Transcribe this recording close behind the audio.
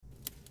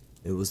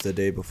It was the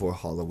day before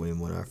Halloween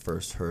when I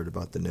first heard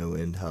about the No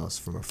End House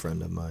from a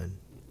friend of mine.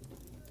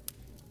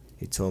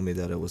 He told me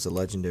that it was a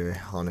legendary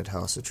haunted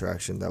house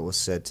attraction that was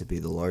said to be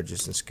the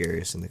largest and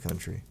scariest in the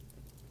country.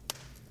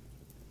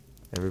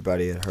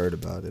 Everybody had heard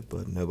about it,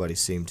 but nobody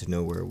seemed to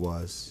know where it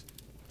was.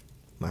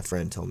 My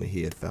friend told me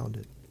he had found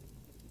it.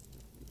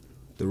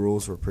 The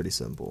rules were pretty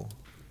simple.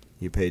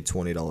 You paid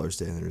 $20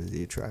 to enter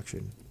the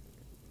attraction.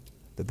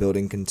 The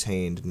building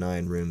contained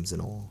 9 rooms in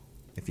all.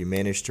 If you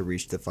managed to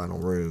reach the final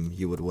room,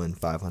 you would win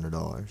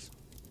 $500.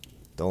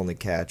 The only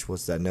catch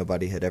was that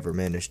nobody had ever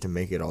managed to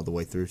make it all the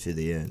way through to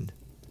the end.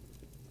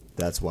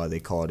 That's why they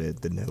called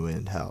it the No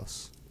End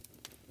House.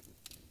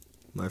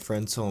 My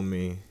friend told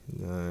me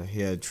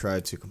he had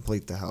tried to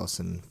complete the house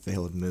and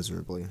failed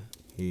miserably.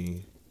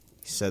 He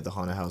said the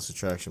haunted house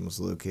attraction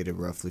was located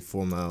roughly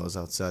 4 miles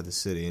outside the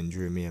city and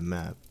drew me a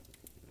map.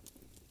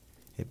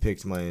 It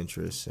piqued my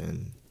interest,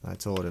 and I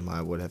told him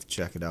I would have to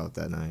check it out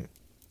that night.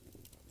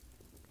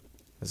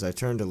 As I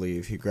turned to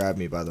leave, he grabbed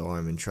me by the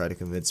arm and tried to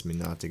convince me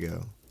not to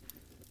go.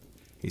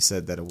 He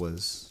said that it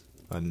was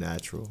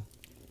unnatural,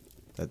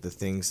 that the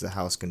things the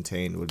house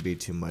contained would be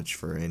too much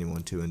for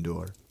anyone to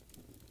endure.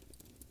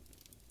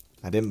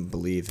 I didn't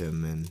believe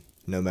him, and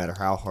no matter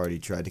how hard he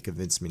tried to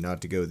convince me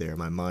not to go there,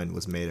 my mind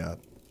was made up.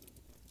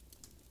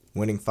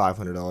 Winning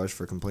 $500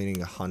 for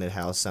completing a haunted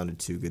house sounded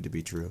too good to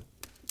be true.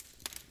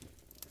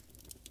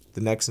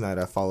 The next night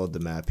I followed the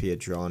map he had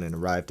drawn and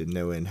arrived at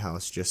No End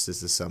House just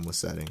as the sun was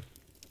setting.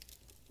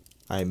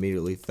 I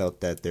immediately felt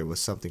that there was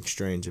something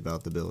strange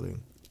about the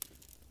building.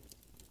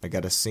 I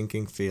got a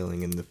sinking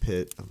feeling in the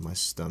pit of my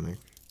stomach.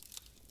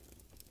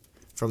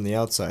 From the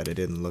outside, it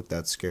didn't look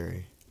that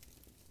scary.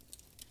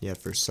 Yet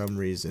for some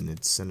reason,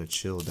 it sent a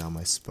chill down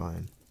my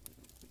spine.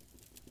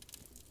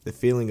 The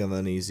feeling of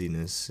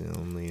uneasiness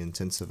only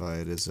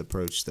intensified as I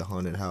approached the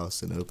haunted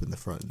house and opened the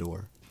front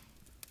door.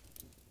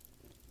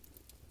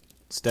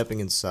 Stepping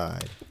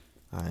inside,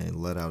 I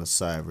let out a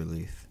sigh of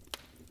relief.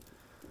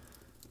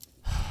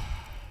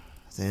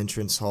 The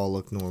entrance hall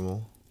looked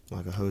normal,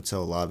 like a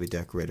hotel lobby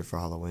decorated for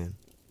Halloween.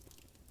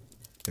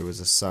 There was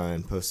a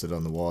sign posted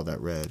on the wall that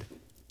read,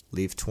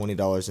 "Leave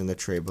 $20 in the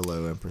tray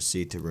below and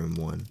proceed to room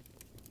 1.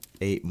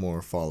 8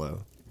 more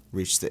follow.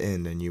 Reach the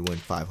end and you win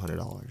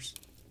 $500.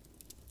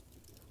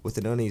 With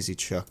an uneasy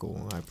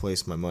chuckle, I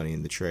placed my money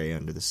in the tray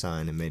under the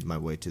sign and made my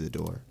way to the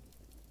door.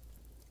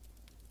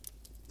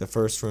 The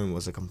first room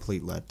was a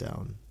complete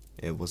letdown.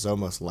 It was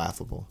almost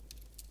laughable.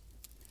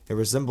 It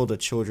resembled a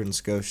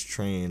children's ghost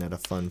train at a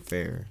fun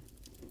fair,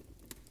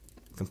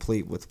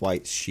 complete with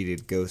white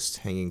sheeted ghosts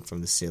hanging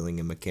from the ceiling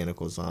and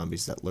mechanical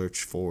zombies that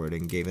lurched forward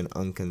and gave an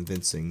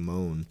unconvincing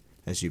moan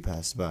as you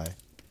passed by.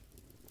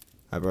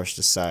 I brushed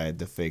aside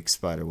the fake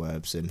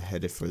spiderwebs and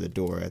headed for the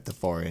door at the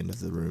far end of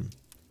the room.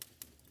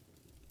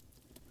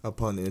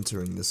 Upon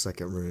entering the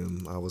second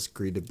room, I was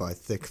greeted by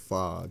thick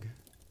fog.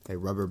 A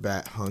rubber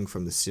bat hung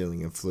from the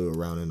ceiling and flew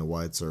around in a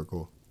wide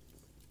circle.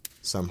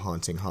 Some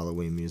haunting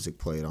Halloween music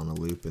played on a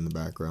loop in the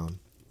background.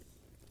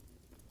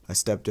 I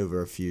stepped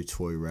over a few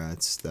toy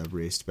rats that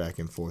raced back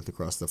and forth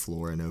across the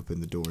floor and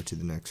opened the door to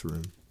the next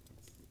room.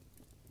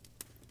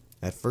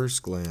 At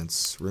first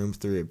glance, room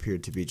 3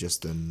 appeared to be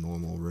just a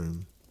normal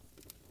room.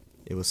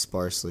 It was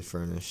sparsely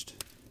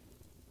furnished,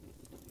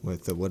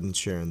 with a wooden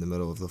chair in the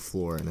middle of the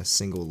floor and a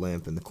single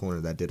lamp in the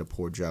corner that did a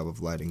poor job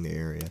of lighting the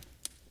area.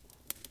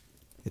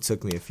 It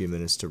took me a few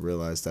minutes to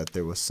realize that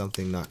there was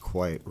something not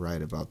quite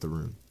right about the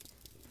room.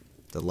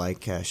 The light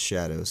cast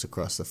shadows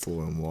across the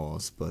floor and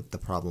walls, but the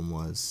problem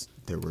was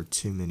there were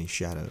too many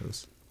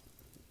shadows.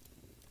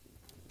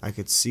 I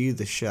could see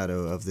the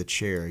shadow of the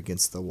chair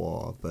against the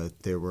wall,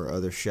 but there were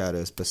other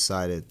shadows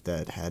beside it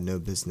that had no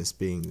business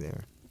being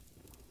there.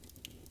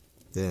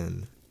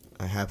 Then,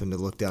 I happened to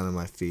look down at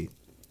my feet.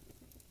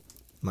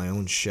 My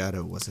own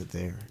shadow wasn't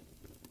there.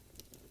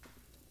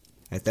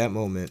 At that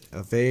moment,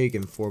 a vague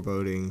and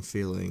foreboding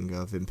feeling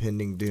of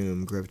impending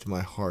doom gripped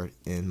my heart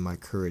and my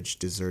courage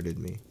deserted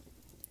me.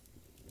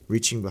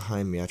 Reaching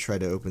behind me, I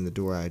tried to open the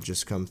door I had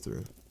just come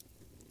through.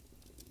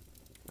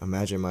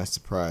 Imagine my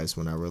surprise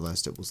when I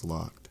realized it was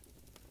locked.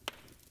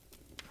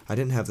 I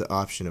didn't have the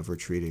option of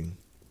retreating.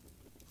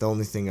 The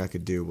only thing I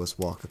could do was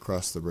walk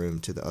across the room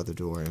to the other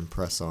door and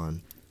press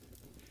on,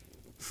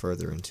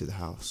 further into the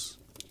house.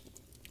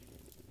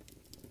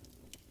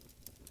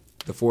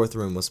 The fourth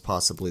room was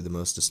possibly the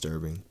most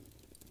disturbing.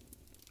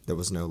 There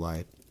was no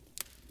light.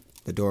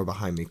 The door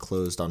behind me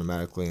closed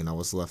automatically and I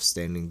was left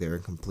standing there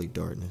in complete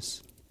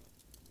darkness.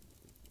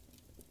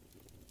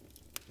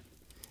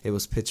 It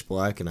was pitch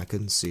black and I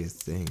couldn't see a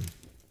thing.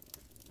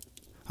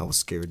 I was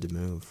scared to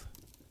move.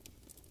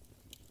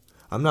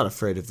 I'm not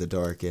afraid of the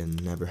dark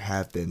and never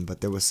have been,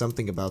 but there was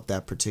something about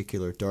that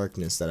particular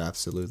darkness that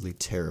absolutely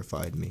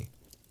terrified me.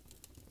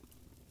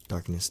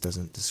 Darkness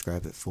doesn't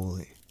describe it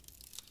fully.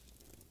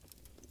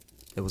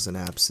 It was an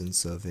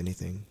absence of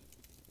anything.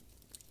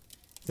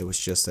 There was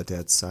just a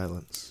dead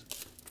silence.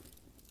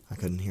 I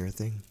couldn't hear a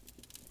thing.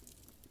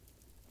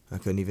 I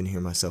couldn't even hear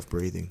myself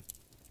breathing.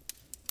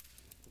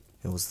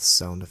 It was the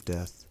sound of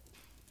death.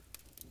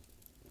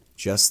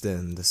 Just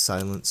then, the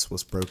silence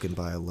was broken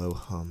by a low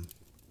hum.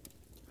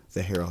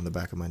 The hair on the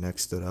back of my neck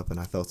stood up, and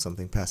I felt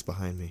something pass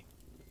behind me.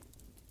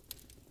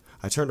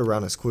 I turned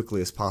around as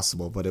quickly as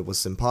possible, but it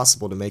was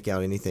impossible to make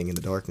out anything in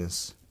the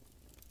darkness.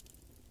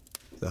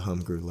 The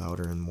hum grew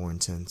louder and more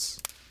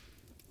intense.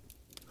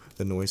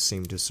 The noise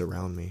seemed to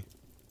surround me.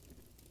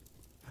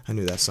 I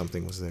knew that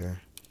something was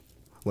there,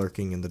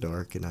 lurking in the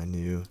dark, and I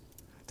knew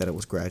that it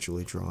was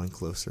gradually drawing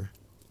closer.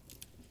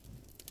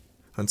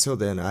 Until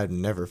then, I had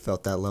never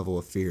felt that level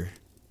of fear.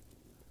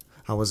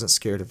 I wasn't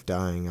scared of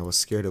dying. I was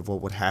scared of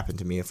what would happen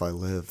to me if I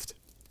lived.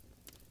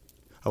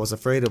 I was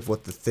afraid of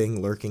what the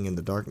thing lurking in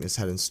the darkness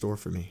had in store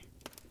for me.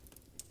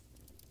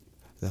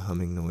 The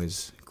humming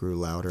noise grew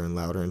louder and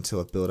louder until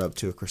it built up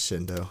to a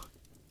crescendo.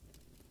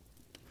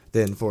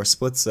 Then, for a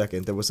split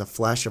second, there was a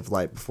flash of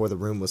light before the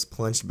room was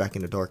plunged back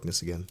into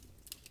darkness again.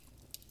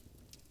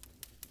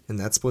 In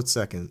that split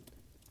second,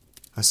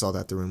 I saw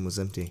that the room was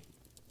empty.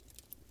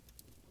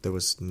 There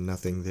was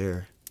nothing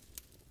there.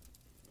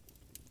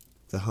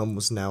 The hum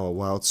was now a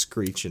wild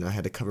screech, and I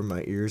had to cover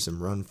my ears and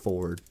run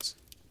forwards.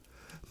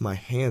 My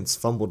hands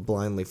fumbled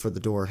blindly for the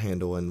door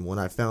handle, and when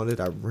I found it,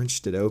 I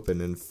wrenched it open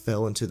and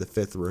fell into the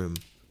fifth room.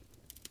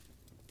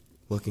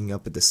 Looking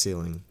up at the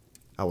ceiling,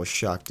 I was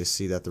shocked to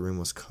see that the room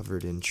was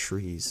covered in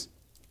trees.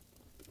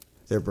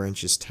 Their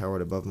branches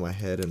towered above my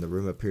head, and the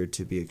room appeared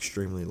to be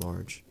extremely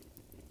large.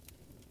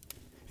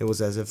 It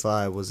was as if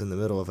I was in the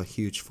middle of a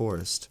huge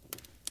forest.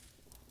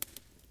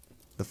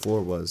 The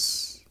floor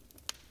was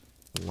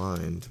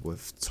lined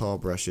with tall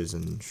bushes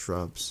and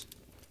shrubs.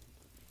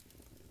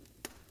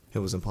 It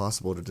was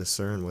impossible to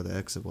discern where the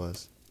exit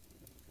was.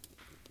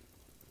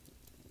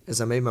 As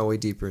I made my way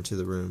deeper into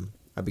the room,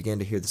 I began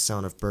to hear the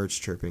sound of birds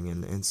chirping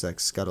and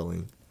insects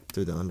scuttling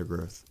through the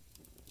undergrowth.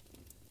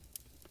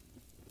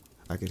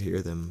 I could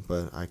hear them,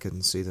 but I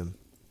couldn't see them.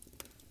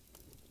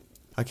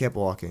 I kept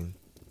walking,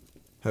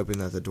 hoping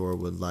that the door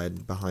would lie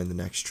behind the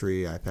next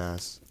tree I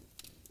passed.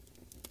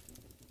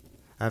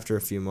 After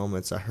a few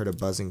moments, I heard a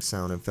buzzing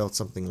sound and felt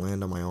something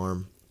land on my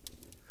arm.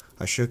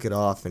 I shook it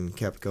off and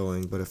kept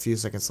going, but a few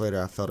seconds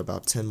later I felt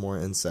about 10 more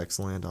insects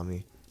land on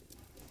me.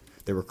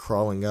 They were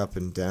crawling up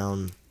and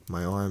down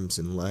my arms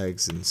and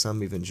legs, and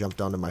some even jumped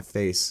onto my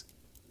face.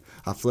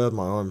 I flailed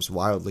my arms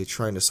wildly,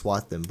 trying to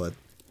swat them, but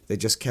they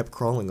just kept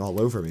crawling all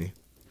over me.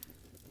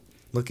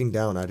 Looking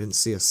down, I didn't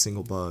see a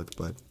single bug,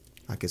 but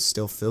I could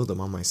still feel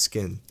them on my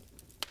skin.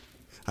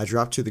 I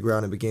dropped to the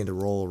ground and began to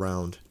roll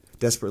around,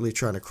 desperately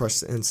trying to crush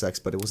the insects,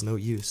 but it was no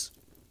use.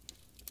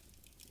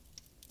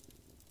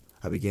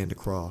 I began to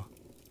crawl,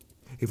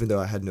 even though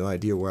I had no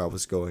idea where I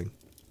was going.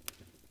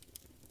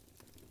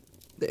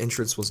 The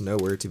entrance was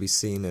nowhere to be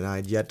seen, and I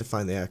had yet to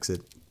find the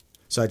exit,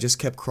 so I just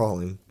kept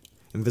crawling,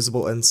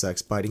 invisible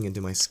insects biting into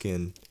my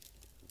skin.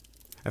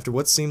 After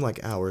what seemed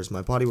like hours,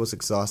 my body was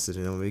exhausted,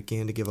 and I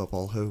began to give up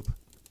all hope.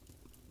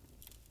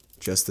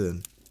 Just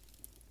then,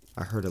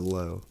 I heard a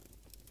low,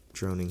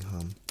 droning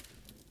hum.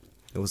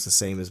 It was the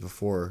same as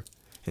before,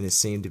 and it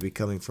seemed to be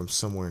coming from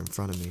somewhere in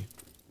front of me.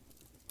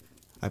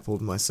 I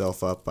pulled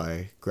myself up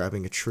by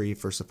grabbing a tree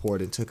for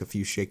support and took a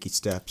few shaky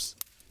steps.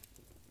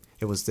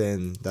 It was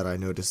then that I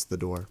noticed the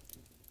door.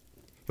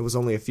 It was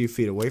only a few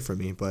feet away from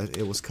me, but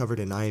it was covered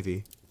in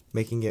ivy,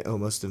 making it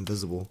almost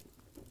invisible.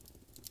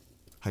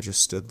 I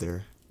just stood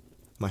there,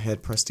 my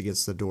head pressed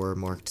against the door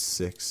marked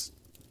 6,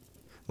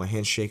 my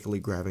hand shakily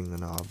grabbing the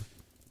knob.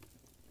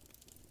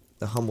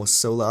 The hum was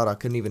so loud I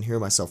couldn't even hear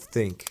myself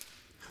think.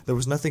 There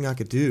was nothing I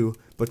could do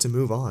but to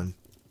move on.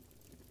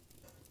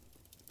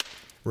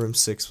 Room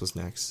 6 was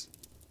next,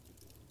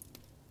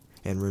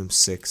 and room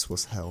 6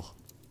 was hell.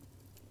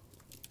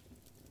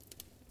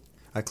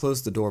 I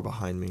closed the door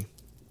behind me,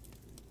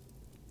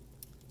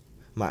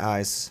 my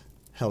eyes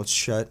held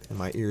shut and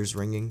my ears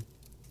ringing.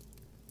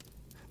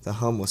 The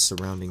hum was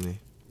surrounding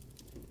me.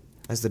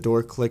 As the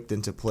door clicked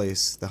into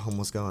place, the hum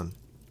was gone.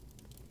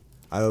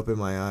 I opened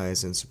my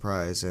eyes in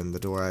surprise, and the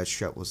door I had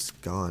shut was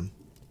gone.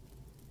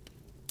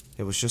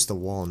 It was just a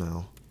wall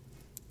now.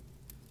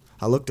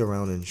 I looked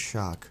around in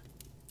shock.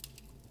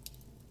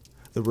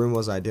 The room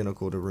was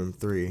identical to room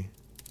 3,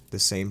 the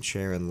same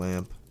chair and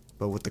lamp,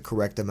 but with the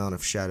correct amount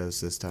of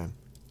shadows this time.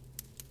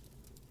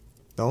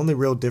 The only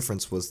real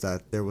difference was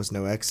that there was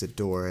no exit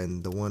door,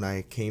 and the one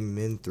I came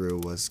in through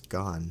was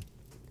gone.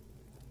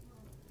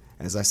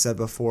 As I said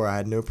before, I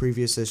had no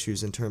previous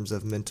issues in terms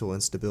of mental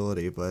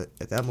instability, but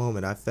at that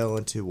moment I fell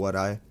into what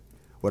I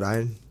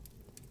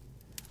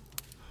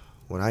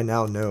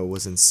now know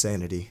was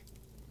insanity.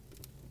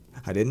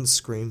 I didn't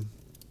scream.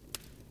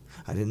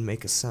 I didn't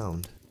make a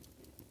sound.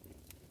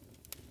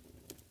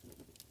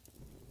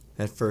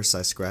 At first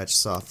I scratched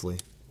softly.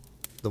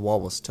 The wall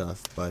was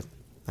tough, but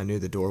I knew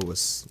the door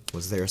was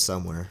there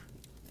somewhere.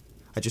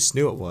 I just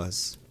knew it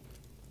was.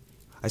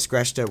 I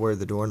scratched at where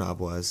the doorknob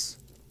was.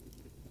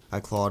 I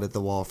clawed at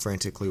the wall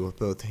frantically with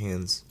both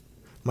hands,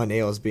 my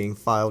nails being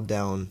filed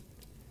down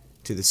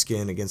to the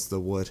skin against the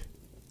wood.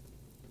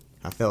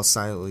 I fell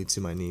silently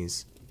to my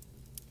knees.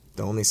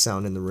 The only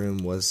sound in the room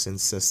was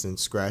insistent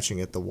scratching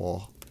at the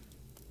wall.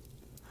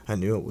 I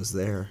knew it was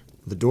there.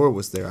 The door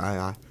was there.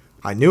 I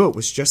I knew it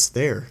was just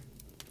there.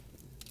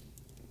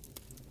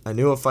 I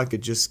knew if I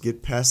could just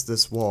get past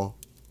this wall.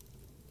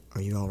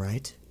 Are you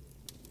alright?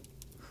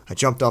 I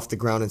jumped off the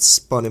ground and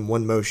spun in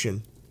one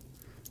motion.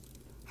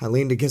 I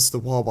leaned against the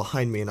wall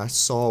behind me and I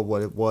saw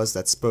what it was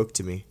that spoke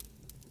to me.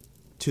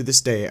 To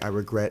this day, I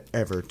regret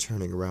ever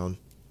turning around.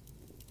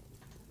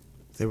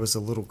 There was a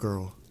little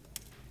girl.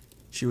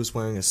 She was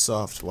wearing a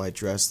soft white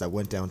dress that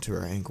went down to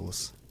her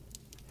ankles.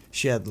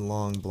 She had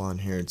long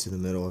blonde hair to the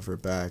middle of her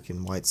back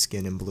and white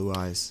skin and blue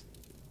eyes.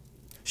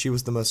 She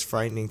was the most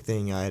frightening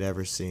thing I had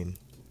ever seen.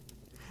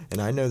 And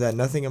I know that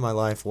nothing in my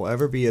life will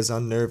ever be as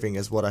unnerving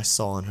as what I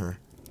saw in her.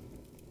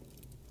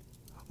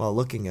 While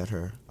looking at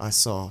her, I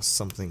saw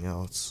something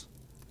else.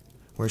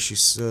 Where she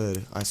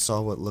stood, I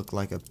saw what looked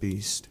like a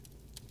beast.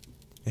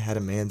 It had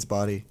a man's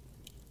body,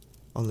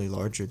 only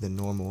larger than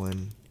normal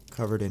and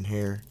covered in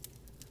hair,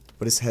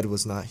 but his head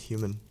was not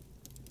human.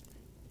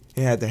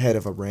 It had the head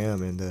of a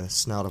ram and the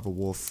snout of a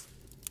wolf.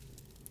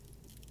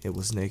 It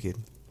was naked,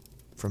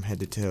 from head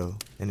to toe,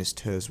 and his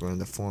toes were in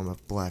the form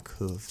of black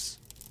hooves.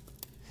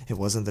 It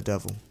wasn't the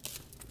devil,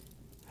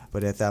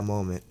 but at that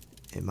moment,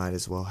 it might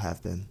as well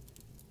have been.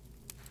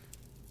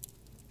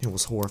 It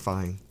was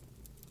horrifying.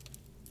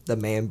 The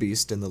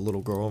man-beast and the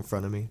little girl in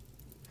front of me,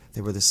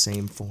 they were the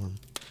same form.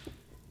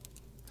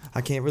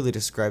 I can't really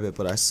describe it,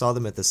 but I saw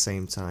them at the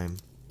same time.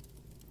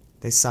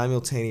 They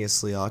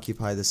simultaneously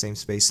occupied the same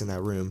space in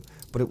that room,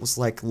 but it was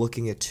like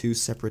looking at two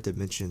separate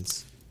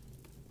dimensions.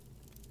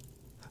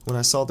 When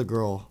I saw the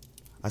girl,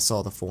 I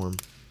saw the form.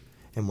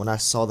 And when I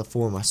saw the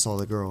form, I saw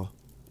the girl.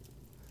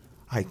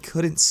 I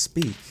couldn't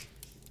speak.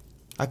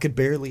 I could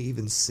barely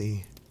even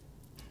see.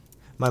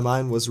 My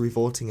mind was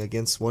revolting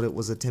against what it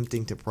was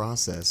attempting to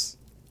process.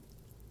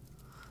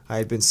 I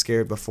had been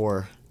scared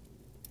before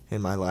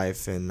in my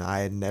life, and I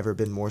had never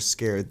been more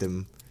scared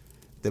than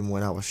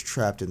when I was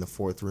trapped in the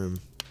fourth room.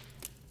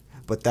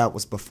 But that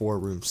was before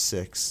room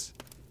 6.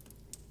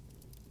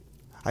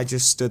 I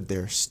just stood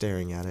there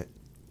staring at it.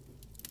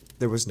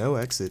 There was no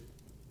exit.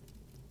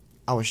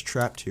 I was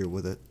trapped here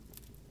with it.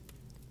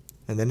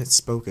 And then it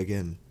spoke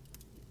again.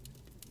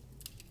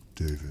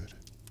 David,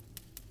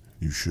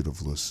 you should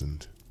have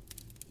listened.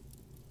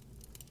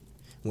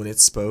 When it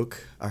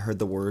spoke, I heard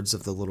the words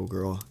of the little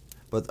girl,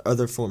 but the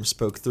other form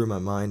spoke through my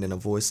mind in a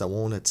voice I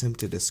won't attempt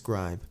to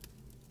describe.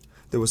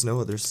 There was no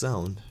other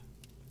sound.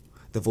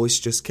 The voice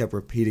just kept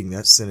repeating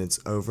that sentence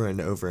over and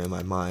over in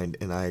my mind,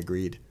 and I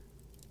agreed.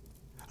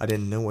 I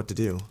didn't know what to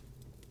do.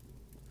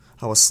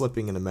 I was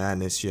slipping into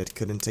madness, yet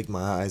couldn't take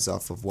my eyes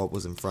off of what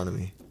was in front of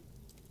me.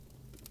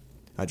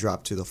 I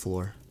dropped to the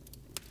floor.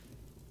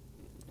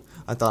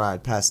 I thought I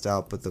had passed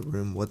out, but the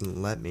room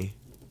wouldn't let me.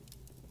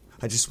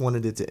 I just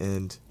wanted it to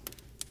end.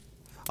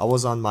 I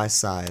was on my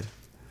side,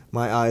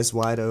 my eyes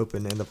wide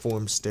open and the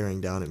form staring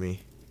down at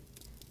me.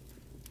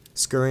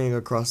 Scurrying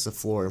across the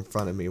floor in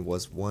front of me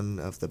was one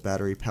of the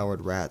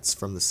battery-powered rats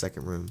from the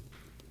second room.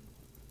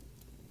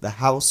 The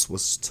house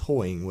was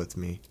toying with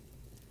me,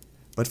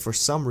 but for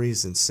some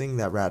reason seeing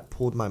that rat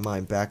pulled my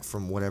mind back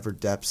from whatever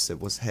depths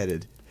it was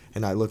headed,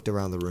 and I looked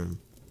around the room.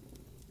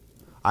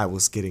 I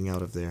was getting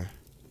out of there.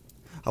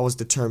 I was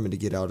determined to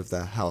get out of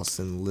that house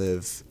and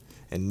live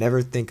and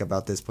never think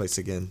about this place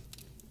again.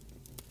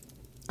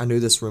 I knew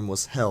this room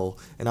was hell,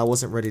 and I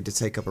wasn't ready to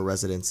take up a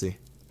residency.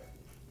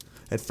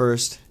 At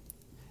first,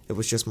 it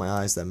was just my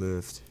eyes that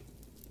moved.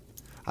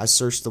 I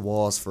searched the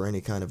walls for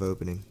any kind of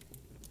opening.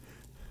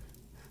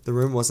 The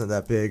room wasn't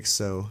that big,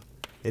 so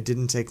it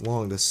didn't take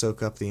long to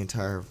soak up the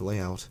entire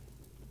layout.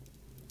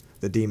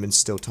 The demon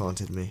still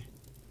taunted me,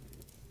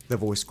 the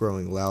voice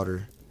growing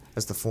louder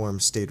as the form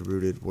stayed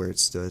rooted where it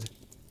stood.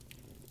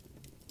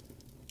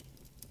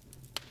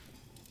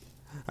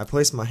 I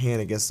placed my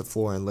hand against the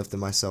floor and lifted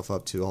myself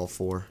up to all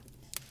four,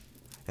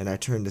 and I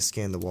turned to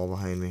scan the wall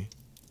behind me.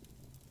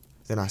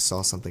 Then I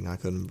saw something I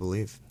couldn't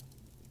believe.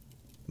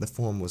 The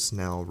form was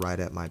now right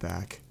at my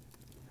back,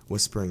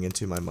 whispering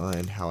into my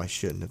mind how I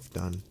shouldn't have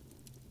done.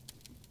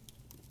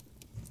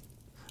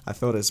 I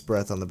felt its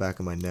breath on the back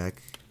of my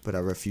neck, but I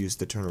refused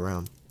to turn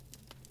around.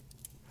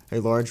 A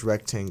large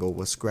rectangle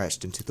was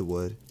scratched into the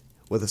wood,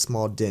 with a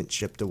small dent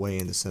chipped away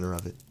in the center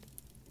of it.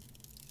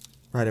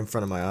 Right in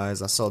front of my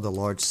eyes, I saw the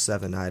large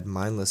 7 I had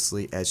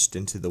mindlessly etched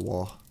into the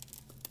wall.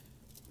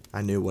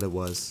 I knew what it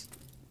was.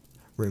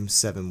 Room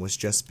 7 was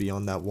just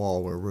beyond that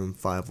wall where room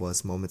 5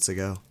 was moments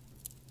ago.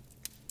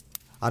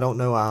 I don't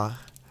know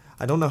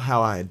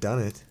how I had done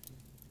it.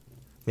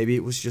 Maybe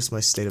it was just my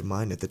state of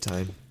mind at the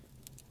time.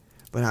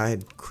 But I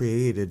had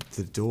created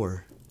the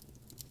door.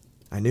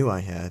 I knew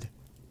I had.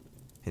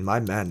 In my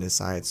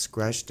madness, I had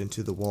scratched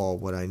into the wall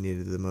what I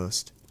needed the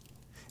most.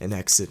 An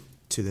exit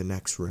to the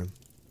next room.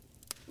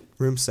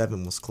 Room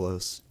 7 was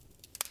close.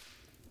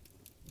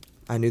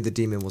 I knew the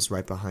demon was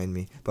right behind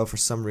me, but for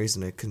some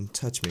reason it couldn't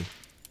touch me.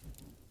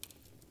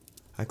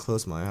 I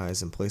closed my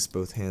eyes and placed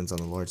both hands on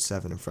the large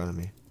 7 in front of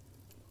me.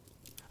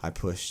 I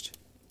pushed.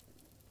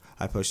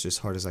 I pushed as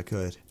hard as I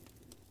could.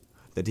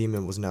 The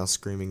demon was now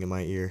screaming in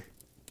my ear.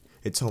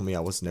 It told me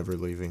I was never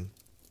leaving.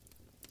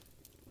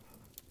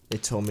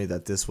 It told me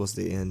that this was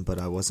the end, but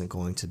I wasn't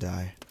going to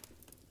die.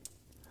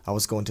 I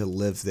was going to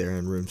live there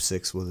in room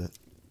 6 with it.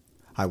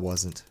 I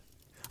wasn't.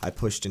 I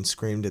pushed and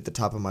screamed at the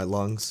top of my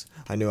lungs.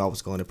 I knew I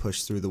was going to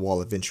push through the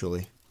wall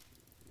eventually.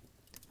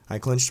 I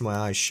clenched my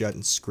eyes shut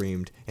and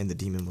screamed, and the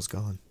demon was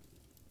gone.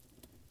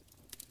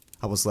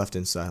 I was left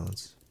in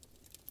silence.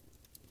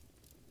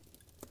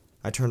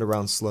 I turned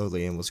around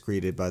slowly and was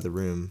greeted by the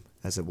room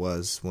as it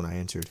was when I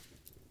entered.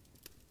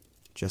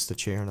 Just a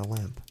chair and a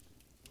lamp.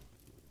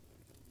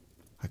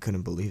 I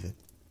couldn't believe it,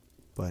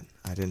 but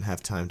I didn't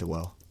have time to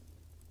dwell.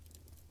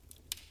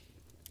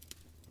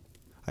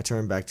 I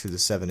turned back to the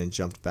 7 and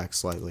jumped back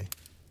slightly.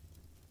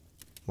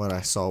 What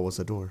I saw was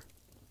a door.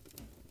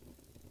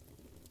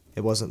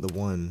 It wasn't the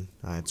one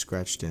I had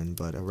scratched in,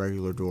 but a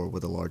regular door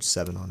with a large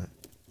 7 on it.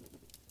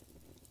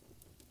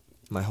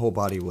 My whole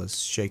body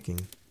was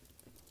shaking.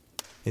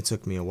 It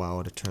took me a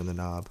while to turn the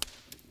knob.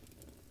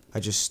 I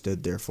just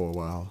stood there for a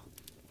while,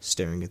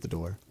 staring at the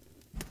door.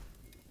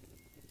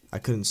 I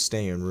couldn't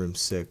stay in room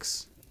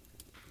 6.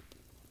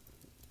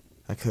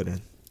 I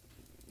couldn't.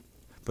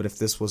 But if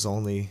this was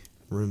only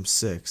room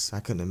 6, I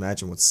couldn't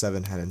imagine what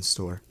 7 had in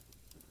store.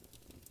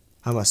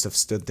 I must have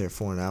stood there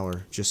for an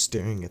hour, just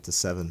staring at the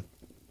 7.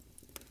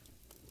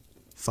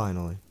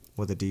 Finally,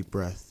 with a deep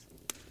breath,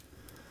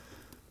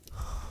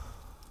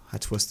 I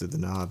twisted the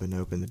knob and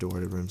opened the door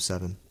to room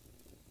 7.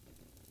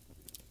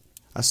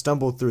 I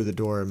stumbled through the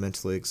door,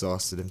 mentally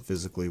exhausted and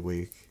physically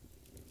weak.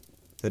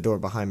 The door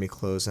behind me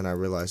closed and I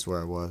realized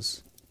where I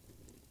was.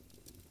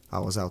 I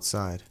was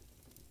outside.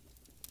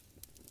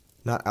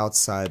 Not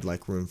outside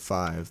like room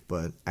 5,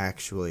 but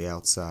actually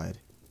outside.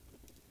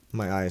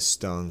 My eyes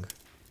stung.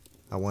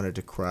 I wanted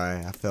to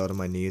cry. I fell to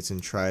my knees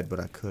and tried, but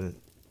I couldn't.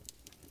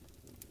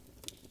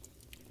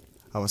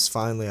 I was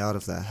finally out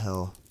of that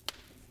hell.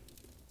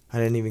 I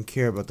didn't even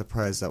care about the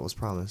prize that was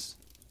promised.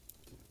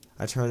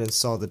 I turned and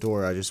saw the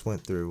door I just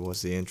went through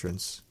was the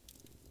entrance.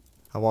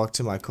 I walked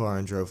to my car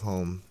and drove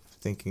home,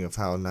 thinking of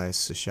how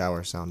nice the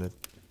shower sounded.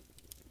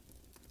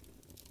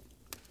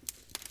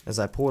 As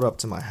I pulled up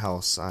to my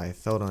house, I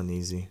felt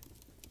uneasy.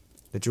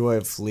 The joy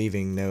of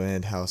leaving No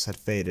End House had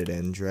faded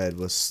and dread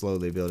was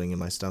slowly building in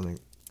my stomach.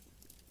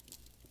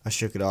 I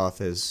shook it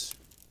off as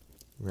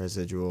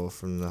residual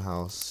from the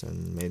house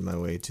and made my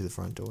way to the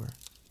front door.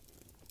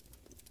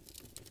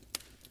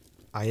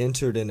 I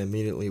entered and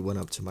immediately went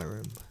up to my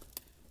room.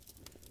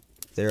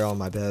 There on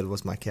my bed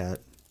was my cat,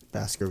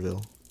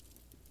 Baskerville.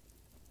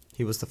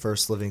 He was the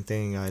first living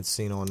thing I had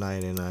seen all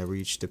night, and I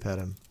reached to pet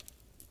him.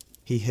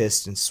 He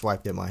hissed and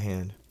swiped at my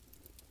hand.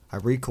 I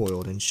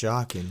recoiled in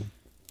shock, and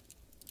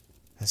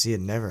as he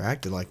had never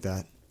acted like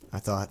that, I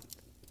thought,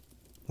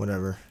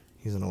 whatever,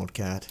 he's an old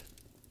cat.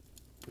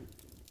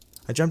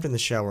 I jumped in the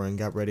shower and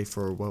got ready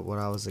for what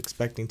I was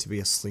expecting to be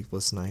a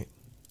sleepless night.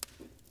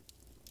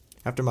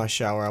 After my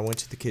shower, I went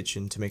to the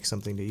kitchen to make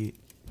something to eat.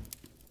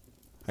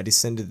 I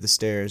descended the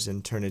stairs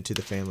and turned into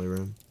the family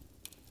room.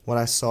 What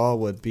I saw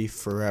would be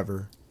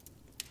forever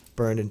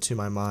burned into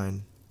my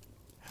mind.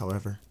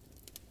 However,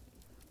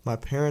 my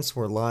parents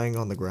were lying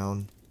on the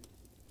ground,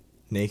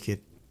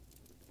 naked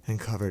and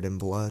covered in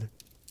blood.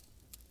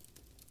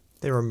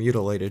 They were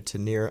mutilated to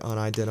near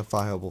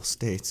unidentifiable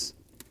states.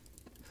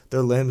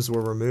 Their limbs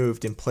were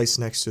removed and placed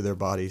next to their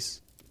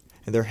bodies,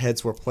 and their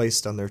heads were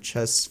placed on their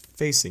chests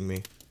facing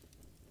me.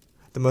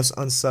 The most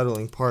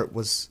unsettling part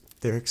was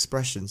their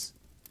expressions.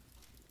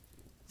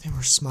 They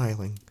were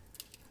smiling,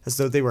 as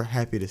though they were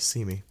happy to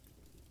see me.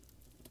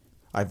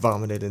 I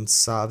vomited and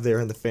sobbed there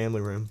in the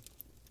family room.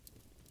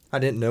 I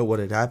didn't know what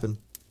had happened.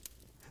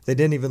 They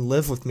didn't even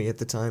live with me at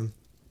the time.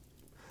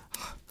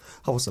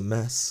 I was a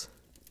mess.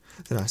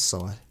 Then I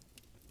saw it.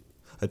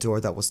 A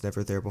door that was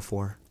never there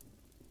before.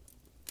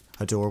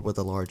 A door with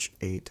a large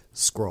 8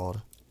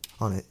 scrawled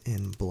on it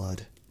in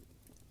blood.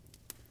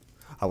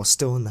 I was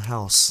still in the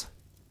house.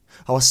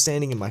 I was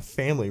standing in my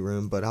family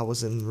room, but I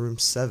was in room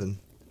 7.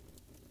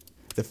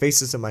 The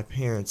faces of my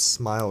parents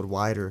smiled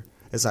wider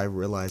as I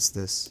realized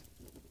this.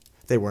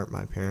 They weren't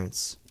my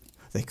parents.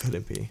 They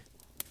couldn't be.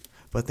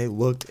 But they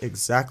looked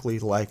exactly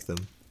like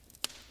them.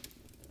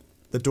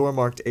 The door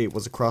marked 8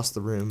 was across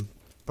the room,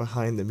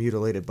 behind the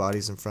mutilated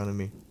bodies in front of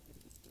me.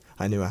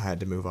 I knew I had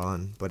to move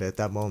on, but at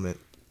that moment,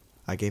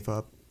 I gave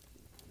up.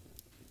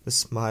 The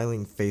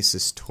smiling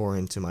faces tore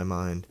into my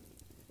mind.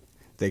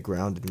 They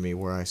grounded me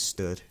where I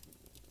stood.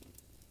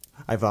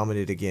 I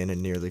vomited again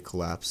and nearly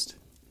collapsed.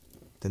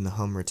 Then the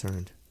hum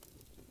returned.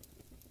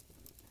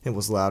 It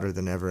was louder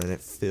than ever, and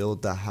it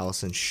filled the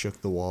house and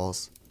shook the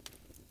walls.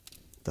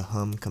 The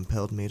hum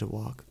compelled me to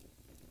walk.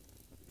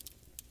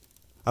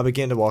 I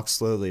began to walk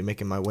slowly,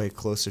 making my way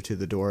closer to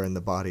the door and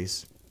the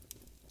bodies.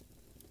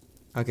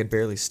 I could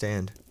barely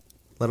stand,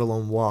 let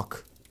alone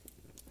walk.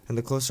 And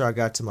the closer I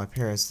got to my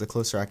parents, the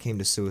closer I came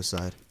to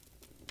suicide.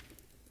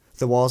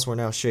 The walls were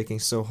now shaking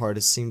so hard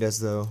it seemed as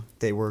though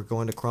they were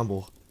going to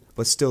crumble,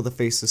 but still the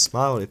faces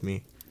smiled at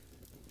me.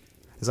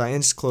 As I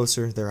inched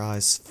closer, their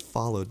eyes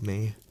followed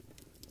me.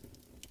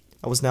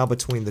 I was now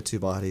between the 2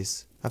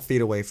 bodies, a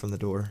feet away from the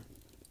door.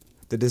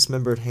 The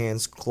dismembered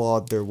hands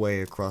clawed their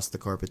way across the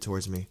carpet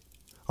towards me,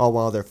 all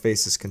while their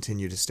faces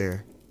continued to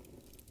stare.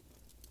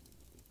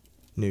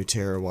 New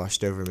terror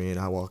washed over me and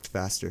I walked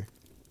faster.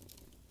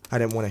 I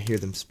didn't want to hear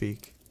them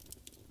speak.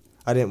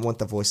 I didn't want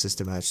the voices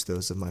to match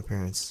those of my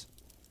parents.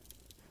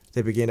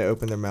 They began to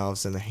open their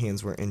mouths and the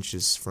hands were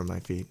inches from my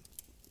feet.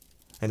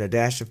 In a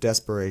dash of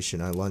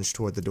desperation, I lunged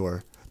toward the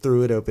door,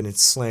 threw it open and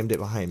slammed it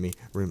behind me.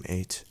 Room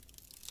 8.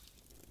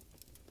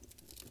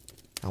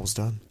 I was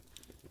done.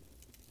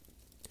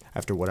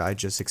 After what I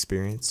just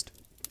experienced,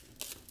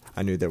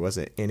 I knew there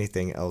wasn't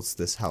anything else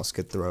this house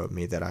could throw at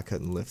me that I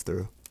couldn't live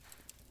through.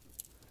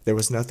 There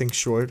was nothing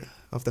short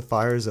of the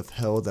fires of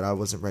hell that I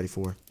wasn't ready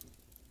for.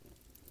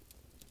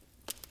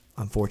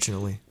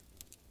 Unfortunately,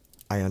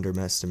 I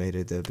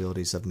underestimated the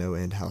abilities of No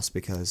End House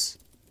because,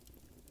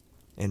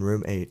 in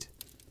room 8,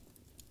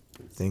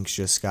 things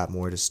just got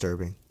more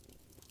disturbing,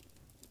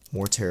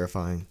 more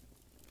terrifying,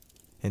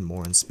 and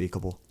more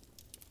unspeakable.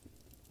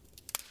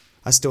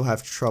 I still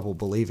have trouble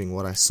believing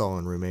what I saw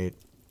in room 8.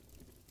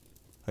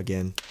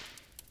 Again,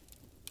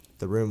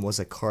 the room was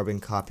a carbon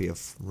copy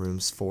of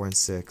rooms 4 and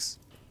 6,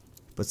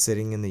 but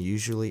sitting in the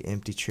usually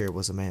empty chair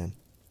was a man.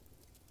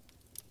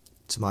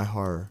 To my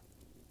horror,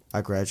 I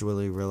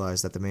gradually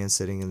realized that the man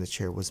sitting in the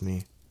chair was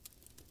me.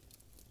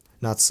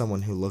 Not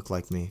someone who looked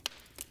like me,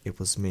 it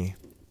was me,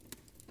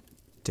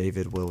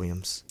 David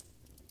Williams.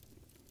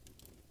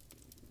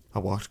 I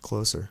walked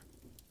closer.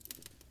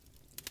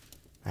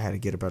 I had to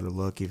get a better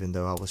look even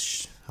though I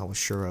was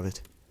sure of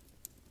it.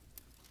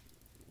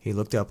 He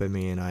looked up at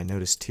me and I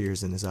noticed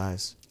tears in his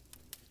eyes.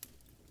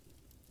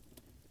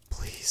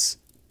 "Please,"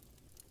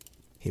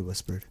 he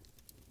whispered.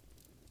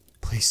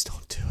 "Please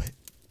don't do it.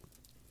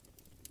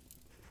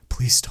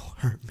 Please don't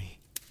hurt me."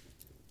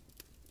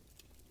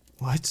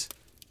 "What?"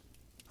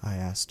 I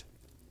asked.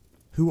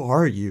 "Who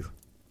are you?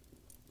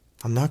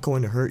 I'm not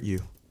going to hurt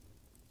you."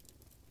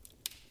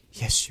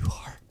 "Yes, you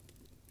are."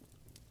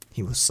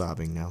 He was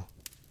sobbing now.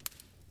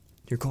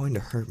 "You're going to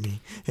hurt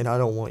me, and I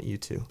don't want you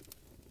to."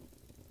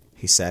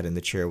 He sat in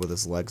the chair with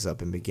his legs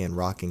up and began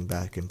rocking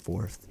back and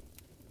forth.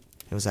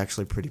 It was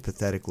actually pretty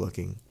pathetic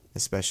looking,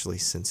 especially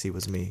since he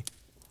was me.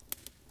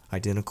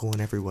 Identical in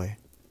every way.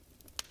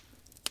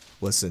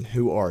 "Listen,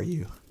 who are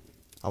you?"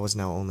 I was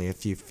now only a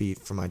few feet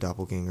from my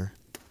doppelganger.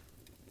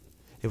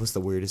 It was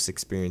the weirdest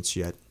experience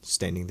yet,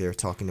 standing there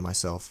talking to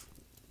myself.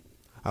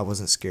 I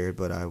wasn't scared,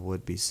 but I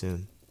would be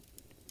soon.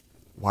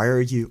 "Why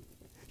are you...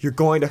 You're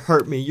going to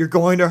hurt me. You're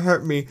going to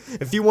hurt me.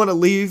 If you want to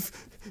leave,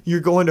 you're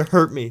going to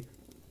hurt me."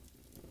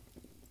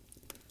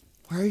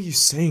 "Why are you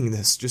saying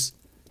this? Just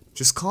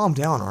calm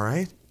down,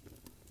 alright?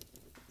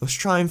 Let's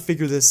try and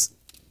figure this..."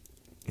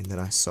 And then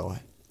I saw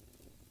it.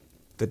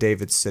 The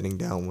David sitting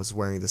down was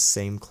wearing the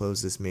same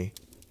clothes as me,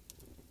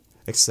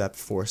 except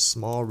for a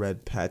small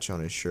red patch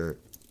on his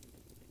shirt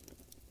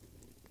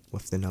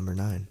with the number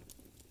 9.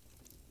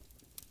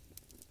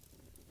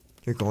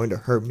 "You're going to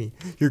hurt me.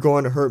 You're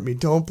going to hurt me.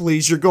 Don't,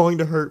 please. You're going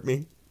to hurt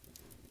me."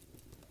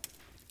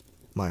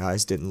 My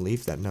eyes didn't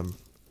leave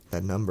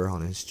that number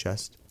on his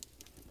chest.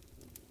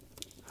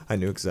 I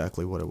knew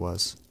exactly what it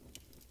was.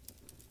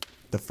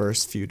 The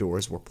first few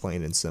doors were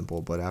plain and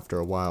simple, but after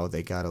a while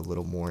they got a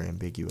little more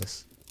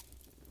ambiguous.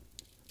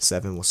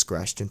 7 was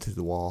scratched into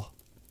the wall,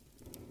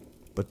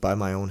 but by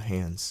my own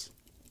hands.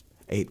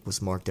 8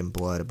 was marked in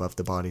blood above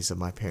the bodies of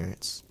my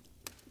parents.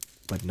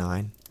 But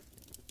 9,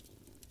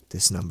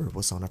 this number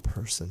was on a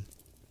person.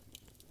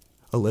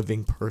 A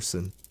living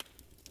person.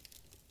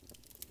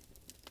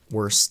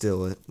 Worse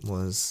still, it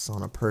was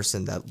on a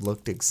person that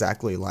looked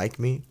exactly like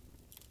me.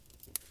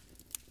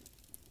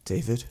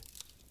 "David?"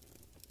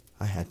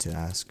 I had to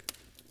ask.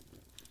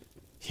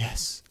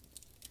 "Yes."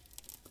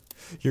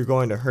 "You're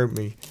going to hurt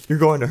me. You're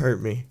going to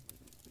hurt me."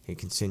 He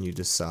continued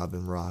to sob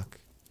and rock.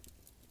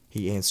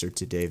 He answered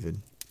to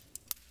David.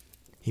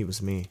 He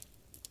was me,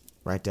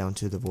 right down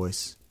to the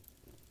voice.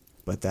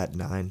 But that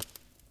 9.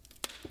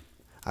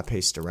 I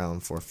paced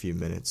around for a few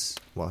minutes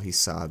while he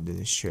sobbed in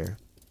his chair.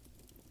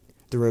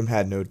 The room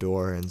had no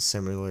door, and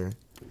similarly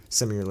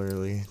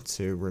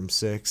to room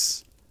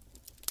 6,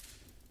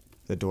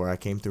 the door I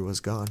came through was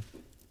gone.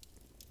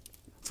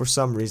 For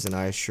some reason,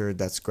 I assured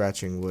that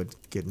scratching would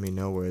get me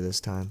nowhere this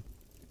time.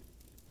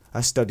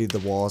 I studied the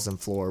walls and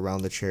floor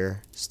around the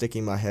chair,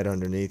 sticking my head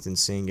underneath and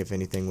seeing if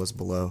anything was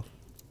below.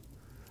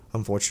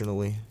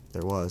 Unfortunately,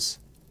 there was.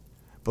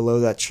 Below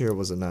that chair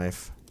was a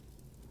knife.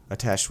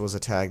 Attached was a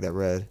tag that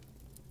read,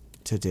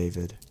 "To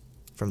David,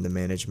 from the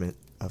management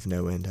of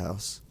No End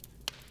House."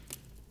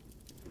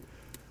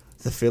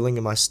 The feeling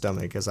in my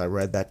stomach as I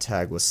read that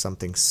tag was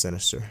something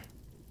sinister.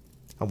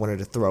 I wanted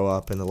to throw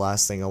up, and the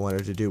last thing I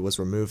wanted to do was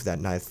remove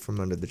that knife from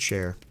under the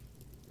chair.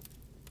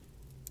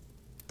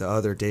 The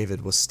other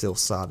David was still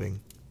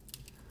sobbing.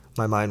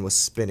 My mind was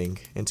spinning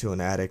into an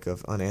attic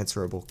of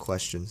unanswerable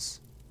questions.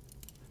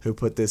 Who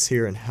put this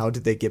here, and how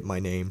did they get my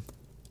name?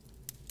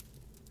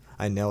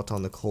 I knelt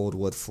on the cold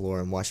wood floor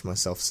and watched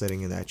myself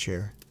sitting in that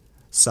chair,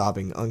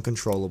 sobbing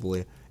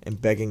uncontrollably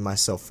and begging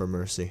myself for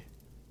mercy.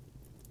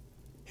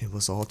 It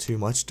was all too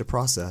much to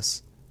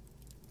process.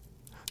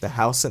 The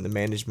house and the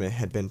management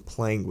had been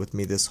playing with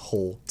me this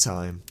whole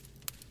time.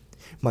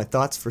 My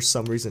thoughts for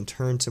some reason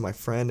turned to my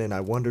friend, and I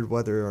wondered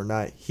whether or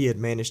not he had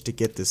managed to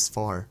get this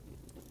far.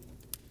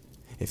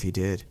 If he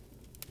did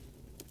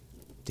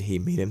he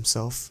meet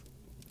himself,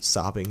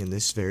 sobbing in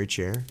this very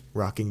chair,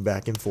 rocking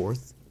back and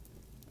forth?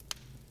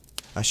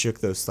 I shook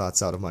those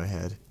thoughts out of my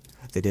head.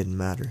 They didn't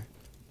matter.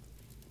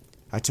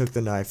 I took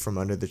the knife from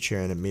under the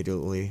chair, and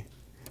immediately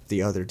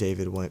the other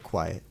David went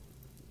quiet.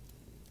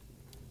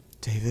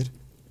 "David?"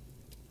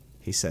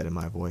 he said in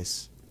my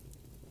voice.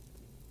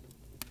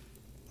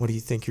 "What do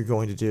you think you're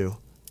going to do?"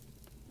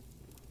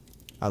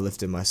 I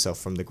lifted myself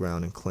from the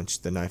ground and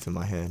clenched the knife in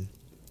my hand.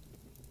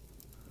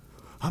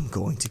 "I'm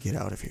going to get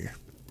out of here."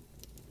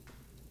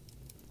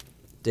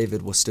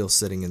 David was still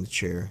sitting in the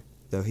chair,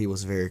 though he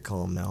was very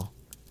calm now.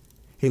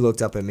 He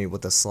looked up at me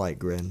with a slight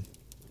grin.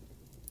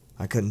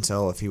 I couldn't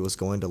tell if he was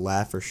going to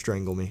laugh or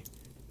strangle me.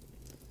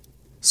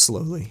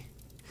 Slowly,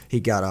 he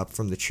got up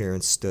from the chair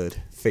and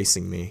stood,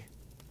 facing me.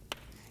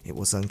 It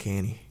was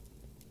uncanny.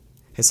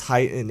 His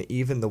height and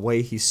even the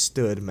way he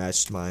stood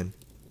matched mine.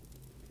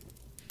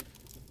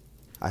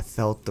 I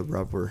felt the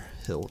rubber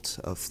hilt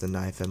of the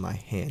knife in my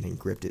hand and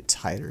gripped it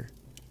tighter.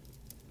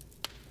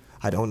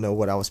 I don't know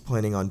what I was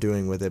planning on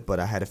doing with it, but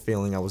I had a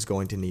feeling I was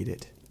going to need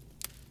it.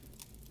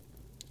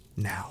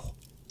 "Now,"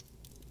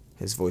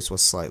 his voice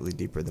was slightly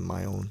deeper than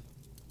my own,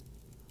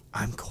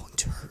 "I'm going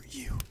to hurt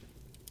you.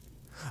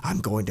 I'm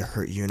going to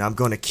hurt you, and I'm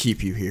going to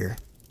keep you here."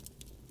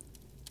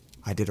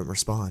 I didn't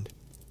respond.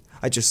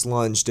 I just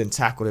lunged and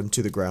tackled him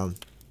to the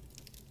ground.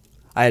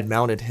 I had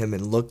mounted him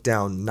and looked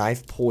down,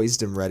 knife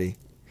poised and ready.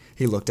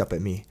 He looked up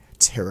at me,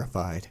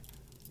 terrified.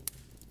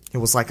 It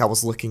was like I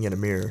was looking in a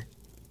mirror.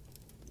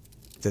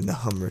 Then the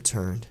hum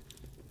returned,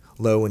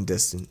 low and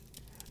distant,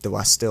 though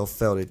I still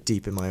felt it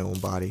deep in my own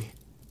body.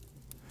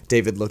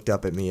 David looked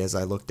up at me as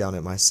I looked down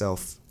at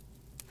myself.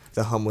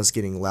 The hum was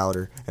getting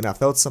louder, and I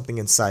felt something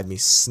inside me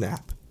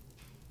snap.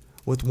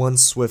 With one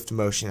swift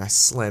motion, I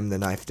slammed the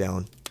knife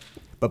down.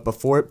 But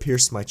before it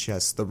pierced my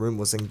chest, the room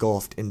was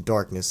engulfed in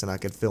darkness, and I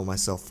could feel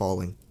myself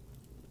falling.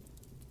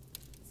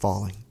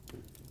 Falling.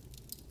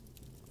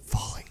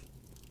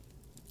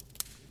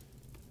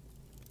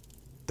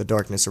 The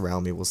darkness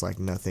around me was like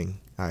nothing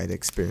I had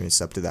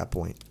experienced up to that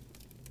point.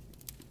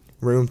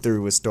 Room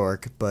through was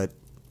dark, but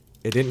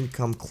it didn't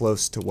come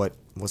close to what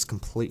was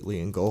completely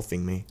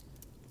engulfing me.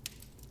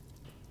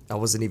 I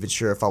wasn't even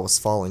sure if I was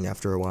falling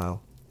after a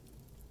while.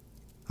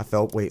 I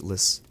felt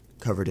weightless,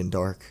 covered in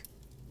dark.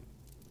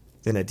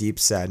 Then a deep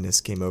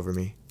sadness came over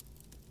me.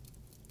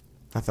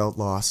 I felt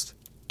lost,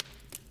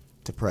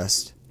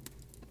 depressed,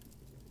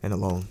 and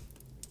alone.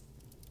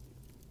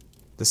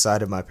 The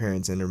sight of my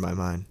parents entered my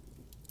mind.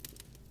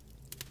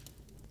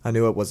 I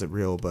knew it wasn't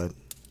real, but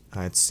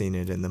I had seen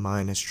it, and the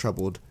mind is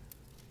troubled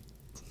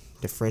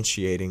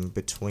differentiating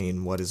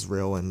between what is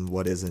real and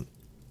what isn't.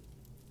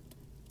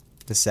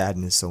 The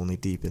sadness only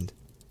deepened.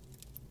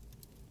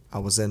 I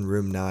was in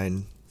room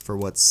 9 for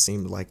what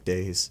seemed like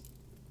days.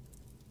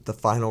 The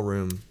final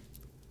room.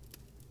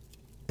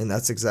 And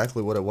that's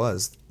exactly what it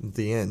was,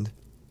 the end.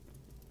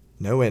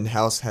 No end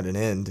house had an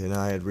end, and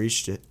I had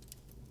reached it.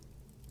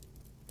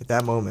 At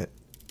that moment,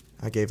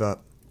 I gave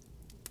up.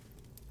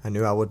 I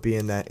knew I would be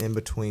in that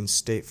in-between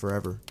state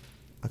forever,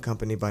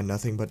 accompanied by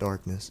nothing but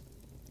darkness.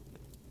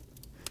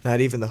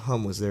 Not even the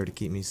hum was there to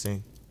keep me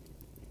sane.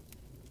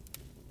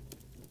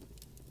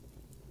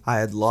 I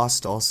had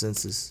lost all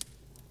senses.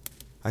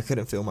 I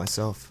couldn't feel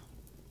myself.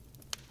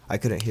 I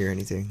couldn't hear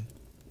anything.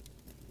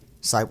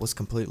 Sight was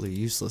completely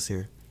useless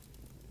here.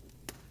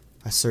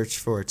 I searched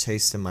for a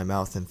taste in my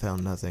mouth and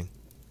found nothing.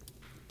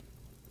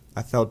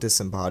 I felt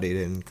disembodied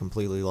and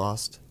completely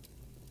lost.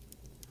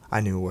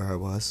 I knew where I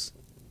was.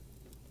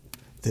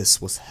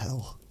 This was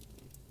hell.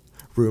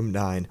 Room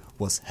 9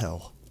 was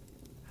hell.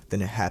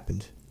 Then it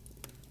happened.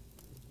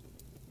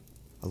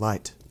 A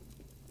light.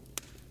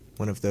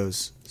 One of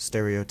those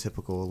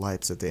stereotypical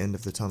lights at the end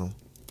of the tunnel.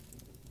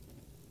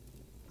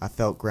 I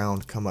felt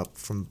ground come up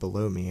from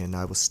below me, and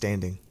I was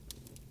standing.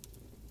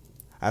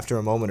 After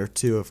a moment or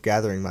two of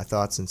gathering my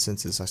thoughts and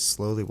senses, I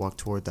slowly walked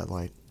toward that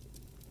light.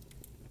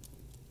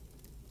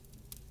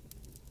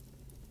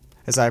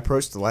 As I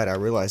approached the light, I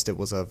realized it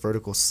was a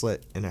vertical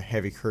slit in a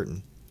heavy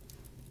curtain.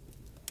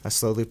 I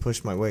slowly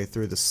pushed my way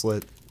through the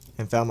slit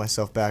and found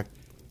myself back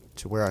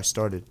to where I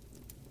started,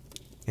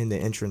 in the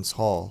entrance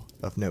hall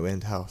of No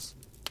End House.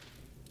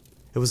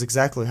 It was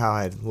exactly how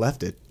I had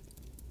left it,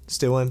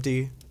 still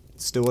empty,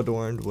 still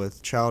adorned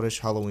with childish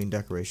Halloween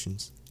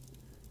decorations.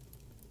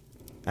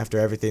 After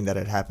everything that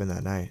had happened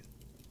that night,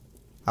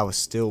 I was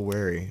still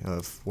wary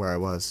of where I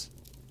was.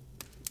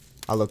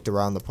 I looked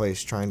around the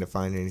place trying to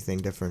find anything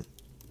different.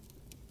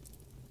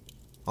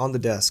 On the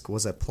desk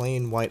was a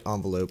plain white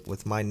envelope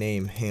with my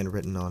name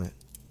handwritten on it.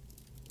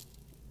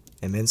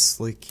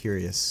 Immensely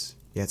curious,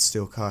 yet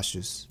still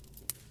cautious,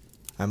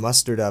 I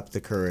mustered up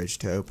the courage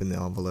to open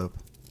the envelope.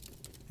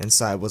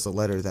 Inside was a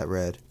letter that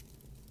read,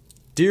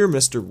 "Dear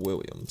Mr.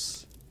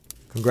 Williams,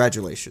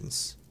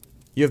 congratulations.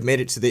 You have made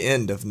it to the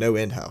end of No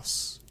End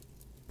House.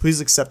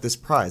 Please accept this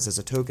prize as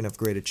a token of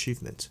great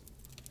achievement.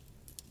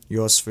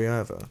 Yours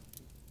forever,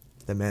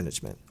 the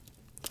management."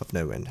 of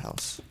No End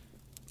House.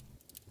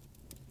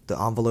 The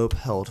envelope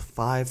held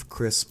 5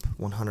 crisp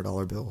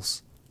 $100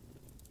 bills.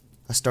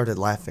 I started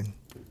laughing,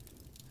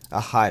 a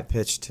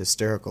high-pitched,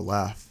 hysterical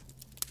laugh.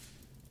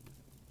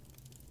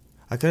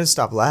 I couldn't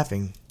stop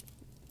laughing.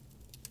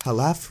 I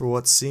laughed for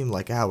what seemed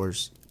like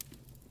hours.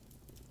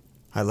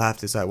 I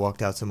laughed as I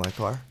walked out to my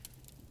car.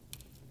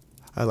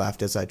 I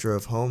laughed as I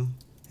drove home,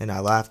 and I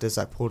laughed as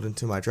I pulled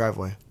into my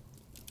driveway.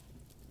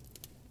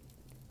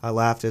 I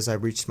laughed as I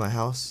reached my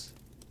house.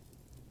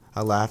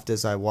 I laughed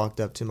as I walked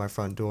up to my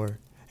front door,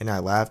 and I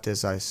laughed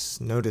as I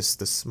noticed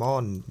the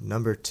small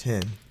number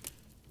 10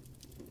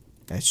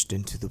 etched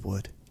into the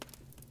wood.